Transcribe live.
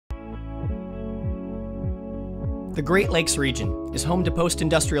The Great Lakes region is home to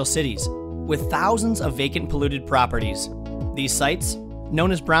post-industrial cities with thousands of vacant polluted properties. These sites,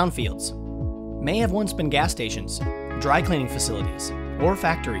 known as brownfields, may have once been gas stations, dry cleaning facilities, or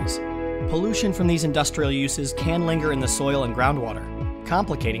factories. Pollution from these industrial uses can linger in the soil and groundwater,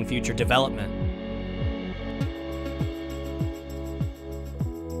 complicating future development.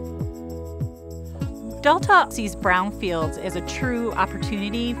 Delta sees brownfields as a true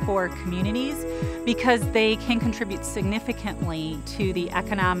opportunity for communities because they can contribute significantly to the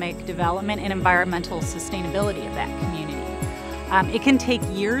economic development and environmental sustainability of that community. It can take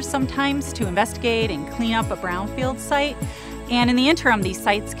years sometimes to investigate and clean up a brownfield site, and in the interim, these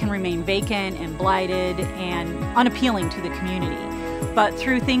sites can remain vacant and blighted and unappealing to the community. But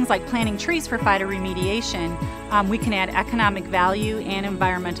through things like planting trees for phytoremediation, we can add economic value and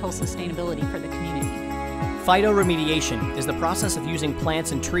environmental sustainability for the community. Phytoremediation is the process of using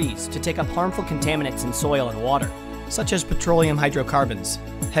plants and trees to take up harmful contaminants in soil and water, such as petroleum hydrocarbons,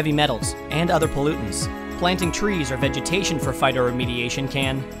 heavy metals, and other pollutants. Planting trees or vegetation for phytoremediation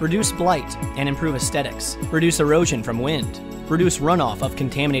can reduce blight and improve aesthetics, reduce erosion from wind, reduce runoff of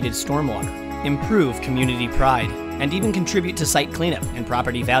contaminated stormwater, improve community pride, and even contribute to site cleanup and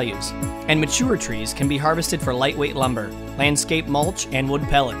property values. And mature trees can be harvested for lightweight lumber, landscape mulch, and wood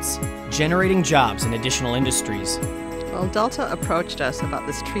pellets, generating jobs in additional industries. Well, Delta approached us about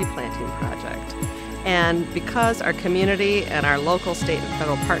this tree planting project. And because our community and our local, state, and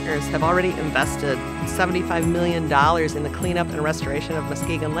federal partners have already invested $75 million in the cleanup and restoration of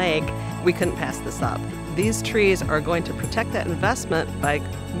Muskegon Lake, we couldn't pass this up. These trees are going to protect that investment by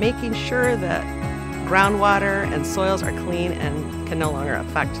making sure that groundwater and soils are clean and can no longer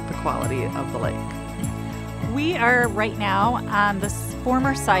affect the quality of the lake. We are right now on the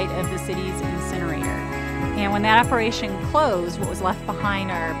former site of the city's incinerator. And when that operation closed, what was left behind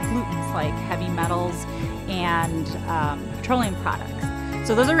are pollutants like heavy metals and petroleum products.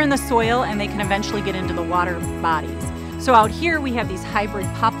 So those are in the soil and they can eventually get into the water bodies. So out here we have these hybrid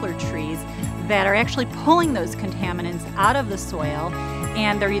poplar trees that are actually pulling those contaminants out of the soil,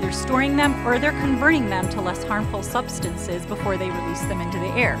 and they're either storing them or they're converting them to less harmful substances before they release them into the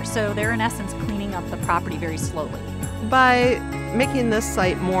air. So they're in essence cleaning up the property very slowly. By making this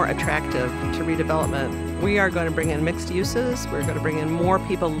site more attractive to redevelopment, we are going to bring in mixed uses. We're going to bring in more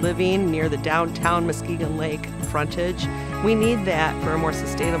people living near the downtown Muskegon Lake frontage. We need that for a more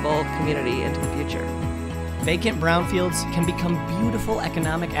sustainable community into the future. Vacant brownfields can become beautiful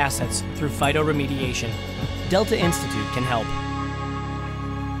economic assets through phytoremediation. Delta Institute can help.